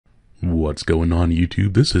what's going on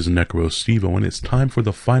YouTube? This is Necrostevo, and it's time for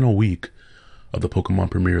the final week of the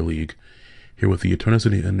Pokemon Premier League. Here with the Eterna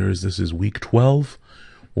Enders, this is week 12,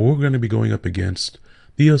 where we're going to be going up against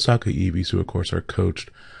the Osaka Eevees, who of course are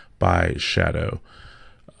coached by Shadow.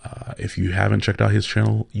 If you haven't checked out his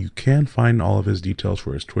channel, you can find all of his details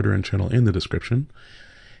for his Twitter and channel in the description.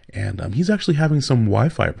 And he's actually having some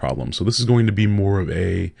Wi-Fi problems, so this is going to be more of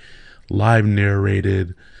a live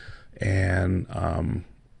narrated and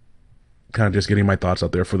kind of just getting my thoughts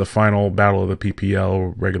out there for the final battle of the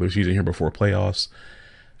PPL regular season here before playoffs.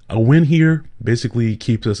 A win here basically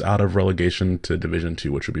keeps us out of relegation to Division 2,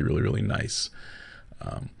 which would be really, really nice.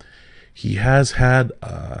 He has had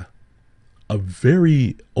a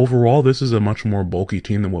overall, this is a much more bulky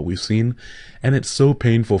team than what we've seen, and it's so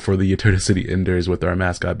painful for the Eterna Enders with our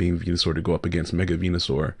mascot being Venusaur to go up against Mega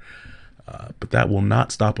Venusaur. But that will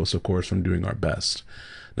not stop us, of course, from doing our best.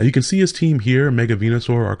 Now you can see his team here: Mega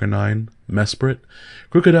Venusaur, Arcanine, Mesprit,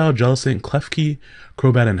 Crocodile, Jellicent, Klefki,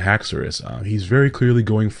 Crobat, and Haxorus. He's very clearly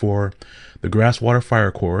going for the Grass, Water, Fire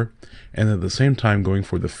core, and at the same time going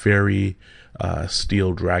for the Fairy,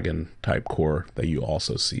 Steel, Dragon type core that you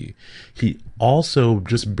also see. He also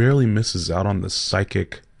just barely misses out on the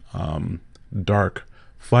Psychic, Dark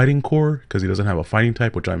Fighting core, because he doesn't have a Fighting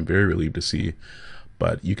type, which I'm very relieved to see.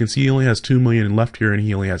 But you can see he only has 2 million left here, and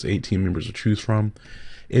he only has 8 team members to choose from.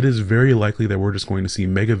 It is very likely that we're just going to see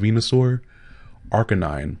Mega Venusaur,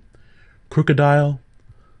 Arcanine, Crocodile,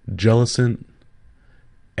 Jellicent,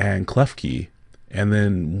 and Klefki, and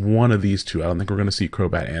then one of these two. I don't think we're going to see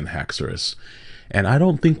Crobat and Haxorus. And I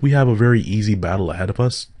don't think we have a very easy battle ahead of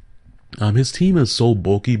us. His team is so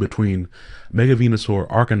bulky between Mega Venusaur,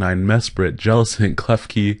 Arcanine, Mesprit, Jellicent,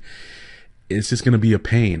 Klefki. It's just going to be a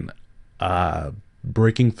pain.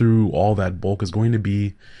 Breaking through all that bulk is going to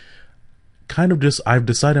be kind of just, I've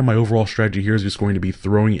decided my overall strategy here is just going to be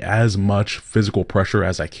throwing as much physical pressure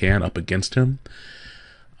as I can up against him.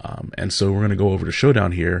 And so we're going to go over to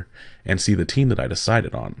Showdown here and see the team that I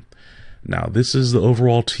decided on. Now this is the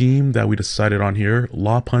overall team that we decided on here: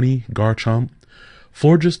 Lopunny, Garchomp,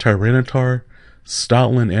 Florges, Tyranitar,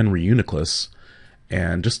 Stoutland, and Reuniclus.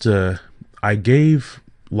 And just I gave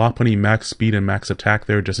Lopunny max speed and max attack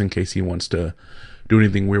there just in case he wants to do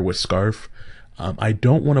anything weird with Scarf. I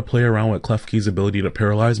don't want to play around with Klefki's ability to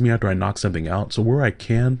paralyze me after I knock something out, so where I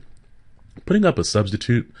can, putting up a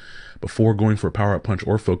substitute before going for Power Up Punch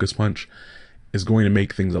or Focus Punch is going to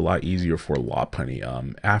make things a lot easier for Lopunny.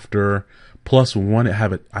 After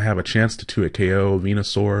 +1, I have a chance to 2-hit KO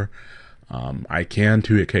Venusaur. I can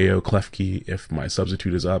 2-hit KO Klefki if my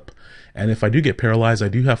substitute is up, and if I do get paralyzed, I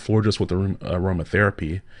do have Florges with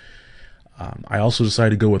Aromatherapy. I also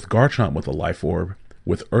decided to go with Garchomp with a Life Orb,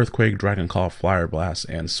 with Earthquake, Dragon Claw, Fire Blast,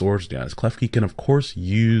 and Swords Dance. Klefki can of course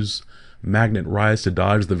use Magnet Rise to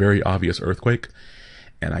dodge the very obvious Earthquake,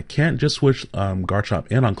 and I can't just switch Garchomp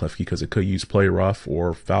in on Klefki because it could use Play Rough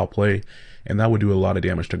or Foul Play, and that would do a lot of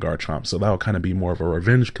damage to Garchomp, so that would kind of be more of a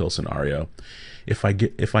revenge kill scenario. If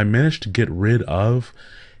I manage to get rid of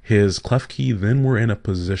his Klefki, then we're in a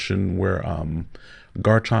position where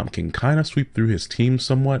Garchomp can kind of sweep through his team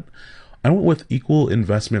somewhat. I went with equal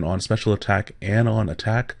investment on special attack and on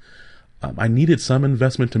attack. I needed some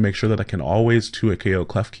investment to make sure that I can always 2-hit KO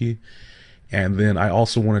Klefki, and then I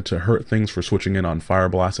also wanted to hurt things for switching in on Fire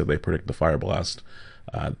Blast if they predict the Fire Blast,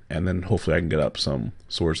 and then hopefully I can get up some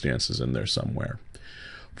Swords Dances in there somewhere.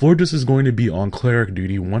 Florges is going to be on Cleric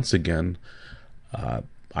duty once again.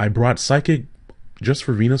 I brought Psychic just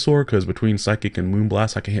for Venusaur, because between Psychic and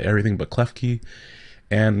Moonblast I can hit everything but Klefki,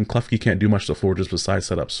 and Klefki can't do much to Florges besides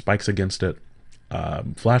set up spikes against it.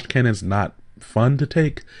 Flash Cannon's not fun to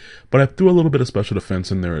take, but I threw a little bit of special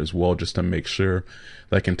defense in there as well just to make sure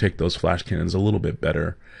that I can take those Flash Cannons a little bit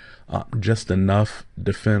better. Just enough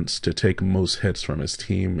defense to take most hits from his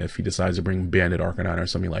team. If he decides to bring Bandit Arcanine or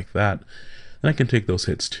something like that, then I can take those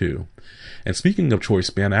hits too. And speaking of Choice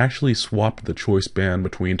Band, I actually swapped the Choice Band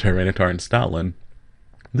between Tyranitar and Stoutland.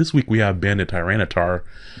 This week we have Bandit Tyranitar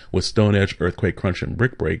with Stone Edge, Earthquake, Crunch, and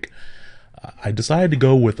Brick Break. I decided to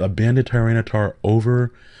go with a Bandit Tyranitar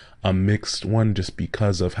over a mixed one just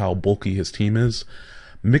because of how bulky his team is.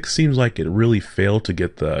 Mixed seems like it really failed to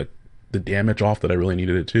get the damage off that I really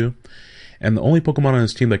needed it to. And the only Pokemon on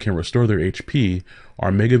his team that can restore their HP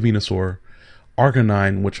are Mega Venusaur,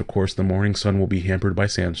 Arcanine, which of course the Morning Sun will be hampered by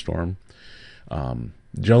Sandstorm,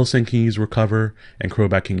 Jellicent can use Recover, and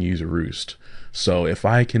Crobat can use Roost. So if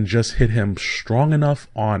I can just hit him strong enough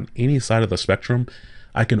on any side of the spectrum,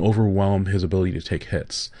 I can overwhelm his ability to take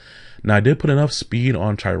hits. Now I did put enough speed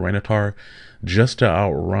on Tyranitar just to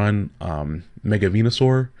outrun Mega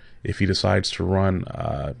Venusaur if he decides to run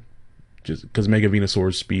just because Mega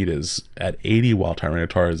Venusaur's speed is at 80 while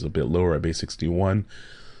Tyranitar is a bit lower at base 61.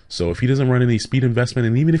 So if he doesn't run any speed investment,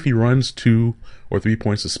 and even if he runs 2 or 3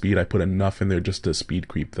 points of speed, I put enough in there just to speed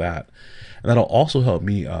creep that. And that'll also help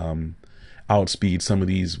me outspeed some of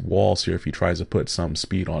these walls here if he tries to put some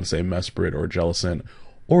speed on, say, Mesprit or Jellicent.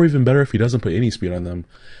 Or even better, if he doesn't put any speed on them,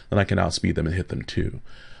 then I can outspeed them and hit them too.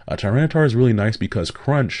 Tyranitar is really nice because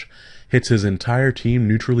Crunch hits his entire team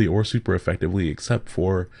neutrally or super effectively except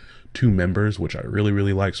for 2 members, which I really,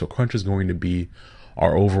 really like. So Crunch is going to be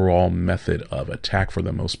our overall method of attack for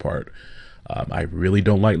the most part. I really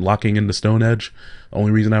don't like locking into Stone Edge. The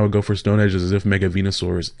only reason I would go for Stone Edge is if Mega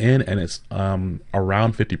Venusaur is in and it's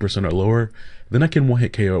around 50% or lower, then I can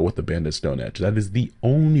one-hit KO it with the Banded Stone Edge. That is the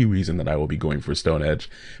only reason that I will be going for Stone Edge,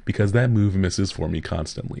 because that move misses for me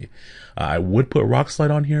constantly. I would put Rock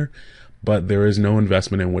Slide on here, but there is no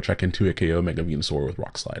investment in which I can 2-hit KO Mega Venusaur with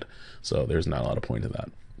Rock Slide. So there's not a lot of point to that.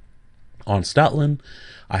 On Stoutland,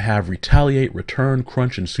 I have Retaliate, Return,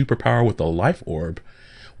 Crunch, and Superpower with the Life Orb.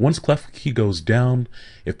 Once Clef Key goes down,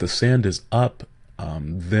 if the sand is up,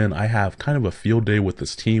 then I have kind of a field day with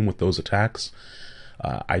this team with those attacks.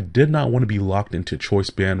 I did not want to be locked into Choice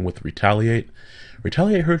Band with Retaliate.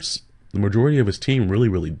 Retaliate hurts the majority of his team really,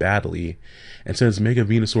 really badly. And since Mega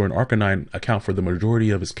Venusaur and Arcanine account for the majority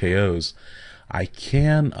of his KOs, I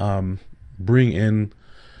can bring in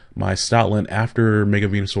my Stoutland after Mega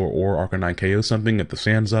Venusaur or Arcanine KO something if the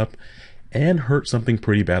sand's up, and hurt something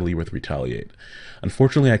pretty badly with Retaliate.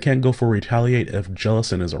 Unfortunately, I can't go for Retaliate if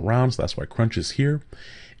Jellicent is around, so that's why Crunch is here.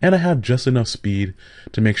 And I have just enough speed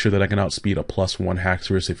to make sure that I can outspeed a +1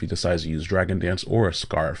 Haxorus if he decides to use Dragon Dance or a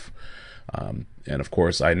Scarf. And of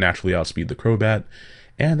course, I naturally outspeed the Crobat,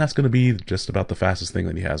 and that's going to be just about the fastest thing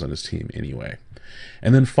that he has on his team anyway.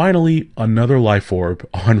 And then finally, another Life Orb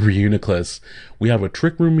on Reuniclus. We have a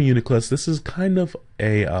Trick Room Reuniclus. This is kind of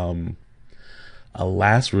a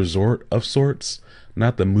last resort of sorts.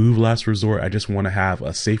 Not the move last resort. I just want to have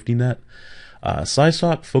a safety net.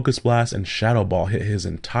 Psystalk, Focus Blast, and Shadow Ball hit his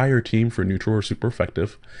entire team for neutral or super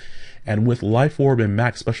effective. And with Life Orb and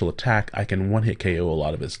max special attack, I can one-hit KO a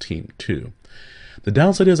lot of his team too. The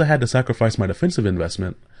downside is I had to sacrifice my defensive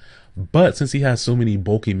investment, but since he has so many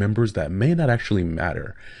bulky members, that may not actually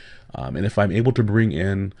matter. And if I'm able to bring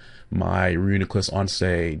in my Reuniclus on,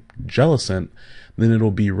 say, Jellicent, then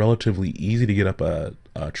it'll be relatively easy to get up a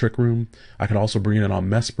Trick Room. I can also bring it in on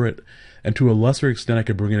Mesprit, and to a lesser extent, I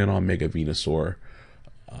could bring it in on Mega Venusaur.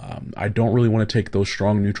 I don't really want to take those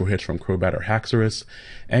strong neutral hits from Crobat or Haxorus,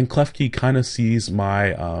 and Klefki kind of sees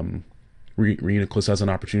my Reuniclus as an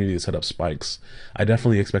opportunity to set up spikes. I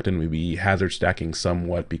definitely expect him to be hazard stacking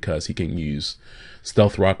somewhat because he can use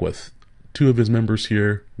Stealth Rock with 2 of his members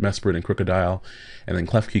here, Mesprit and Crocodile, and then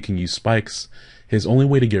Klefki can use spikes. His only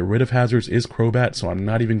way to get rid of hazards is Crobat, so I'm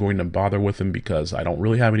not even going to bother with him because I don't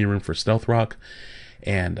really have any room for Stealth Rock.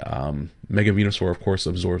 And Mega Venusaur, of course,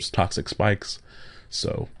 absorbs Toxic Spikes.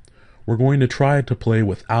 So we're going to try to play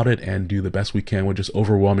without it and do the best we can with just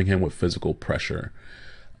overwhelming him with physical pressure.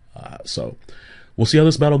 So we'll see how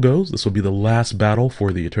this battle goes. This will be the last battle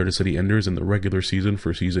for the Eterna City Enders in the regular season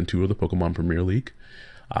for Season 2 of the Pokemon Premier League.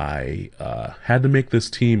 I had to make this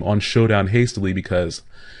team on Showdown hastily because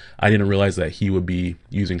I didn't realize that he would be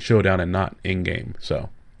using Showdown and not in-game. So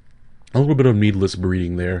a little bit of needless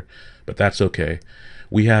breeding there, but that's okay.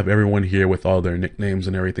 We have everyone here with all their nicknames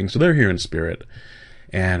and everything, so they're here in spirit.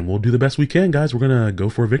 And we'll do the best we can, guys. We're going to go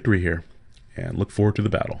for a victory here and look forward to the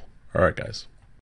battle. All right, guys.